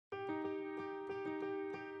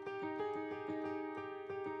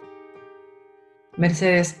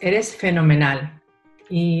Mercedes, eres fenomenal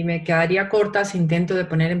y me quedaría corta si intento de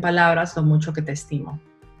poner en palabras lo mucho que te estimo.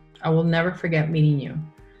 I will never forget meeting you.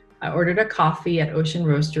 I ordered a coffee at Ocean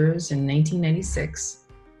Roasters in 1996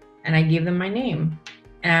 and I gave them my name.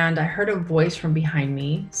 And I heard a voice from behind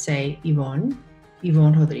me say, Yvonne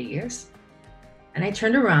Rodriguez. And I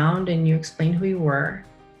turned around and you explained who you were.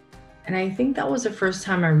 And I think that was the first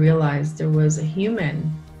time I realized there was a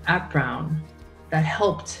human at Brown that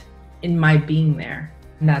helped in my being there,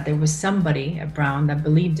 and that there was somebody at Brown that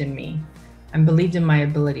believed in me and believed in my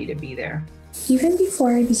ability to be there. Even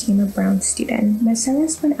before I became a Brown student,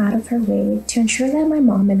 Mercedes went out of her way to ensure that my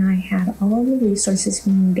mom and I had all of the resources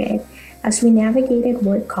we needed as we navigated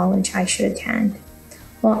what college I should attend.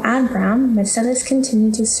 While at Brown, Mercedes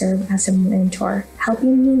continued to serve as a mentor,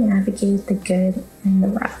 helping me navigate the good and the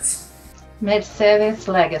rough. Mercedes'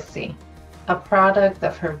 legacy, a product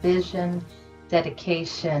of her vision,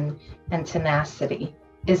 dedication, and tenacity,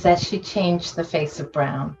 is that she changed the face of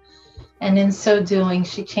Brown. And in so doing,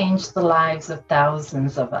 she changed the lives of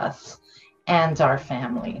thousands of us and our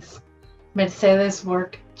families. Mercedes'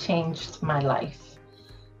 work changed my life.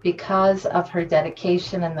 Because of her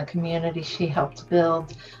dedication and the community she helped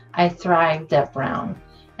build, I thrived at Brown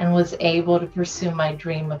and was able to pursue my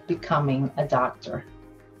dream of becoming a doctor.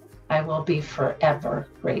 I will be forever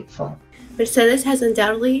grateful. Mercedes has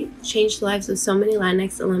undoubtedly changed the lives of so many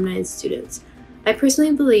Latinx alumni and students. I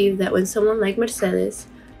personally believe that when someone like Mercedes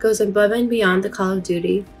goes above and beyond the call of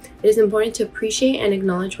duty, it is important to appreciate and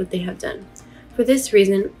acknowledge what they have done. For this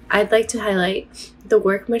reason, I'd like to highlight the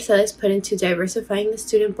work Mercedes put into diversifying the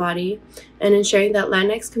student body and ensuring that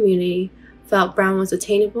Latinx community felt Brown was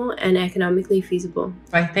attainable and economically feasible.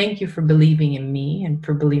 I thank you for believing in me and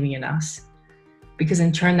for believing in us, because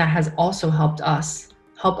in turn that has also helped us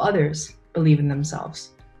help others believe in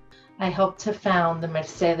themselves. I hope to found the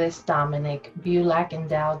Mercedes Domenech BULAC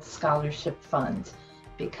Endowed Scholarship Fund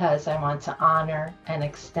because I want to honor and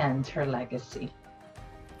extend her legacy.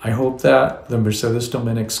 I hope that the Mercedes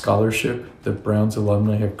Domenech Scholarship that Brown's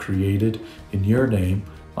alumni have created in your name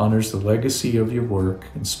honors the legacy of your work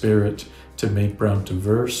and spirit to make Brown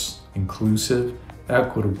diverse, inclusive,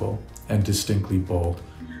 equitable, and distinctly bold.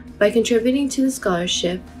 By contributing to the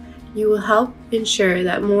scholarship, you will help ensure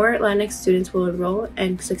that more Latinx students will enroll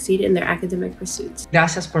and succeed in their academic pursuits.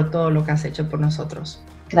 Gracias por todo lo que has hecho por nosotros.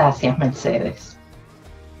 Gracias, Mercedes.